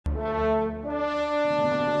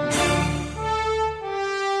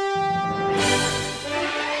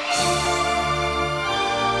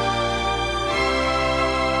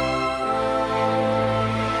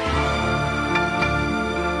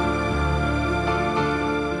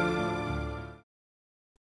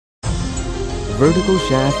Vertical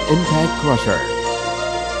Shaft Impact Crusher.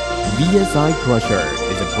 VSI Crusher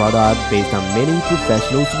is a product based on many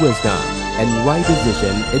professionals' wisdom and right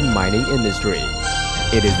decision in mining industry.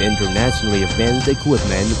 It is internationally advanced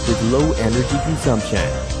equipment with low energy consumption.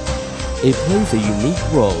 It plays a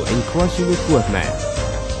unique role in crushing equipment.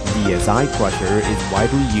 VSI Crusher is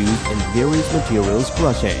widely used in various materials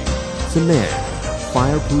crushing: cement,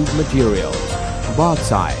 fireproof materials,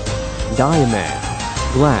 bauxite, diamond,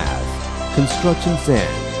 glass, construction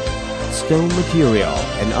sand, stone material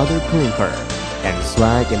and other clinker, and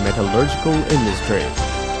slag in metallurgical industry.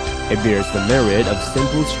 It bears the merit of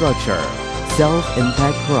simple structure,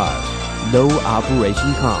 self-impact crush, low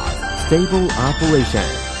operation cost, stable operation,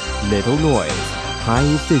 little noise, high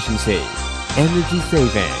efficiency, energy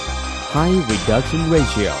saving, high reduction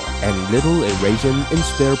ratio, and little aeration in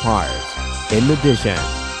spare parts. In addition,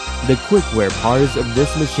 the quick wear parts of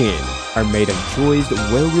this machine are made of choice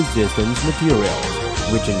wear-resistant materials,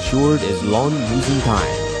 which ensured its long using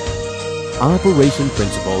time. Operation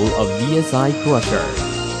principle of VSI Crusher.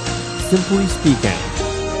 Simply speaking,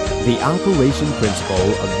 the operation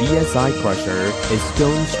principle of VSI Crusher is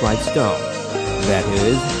stone strike stone. That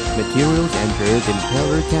is, materials enter the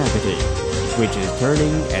impeller cavity, which is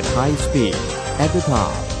turning at high speed at the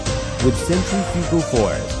top. With centrifugal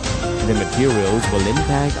force, the materials will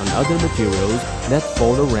impact on other materials that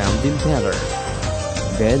fall around the impeller.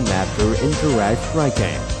 Then after interact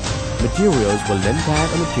striking, materials will impact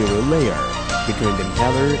a material layer between the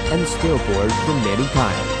impeller and steel board from many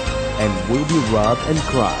kinds and will be rubbed and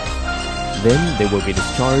crushed. Then they will be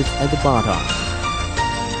discharged at the bottom.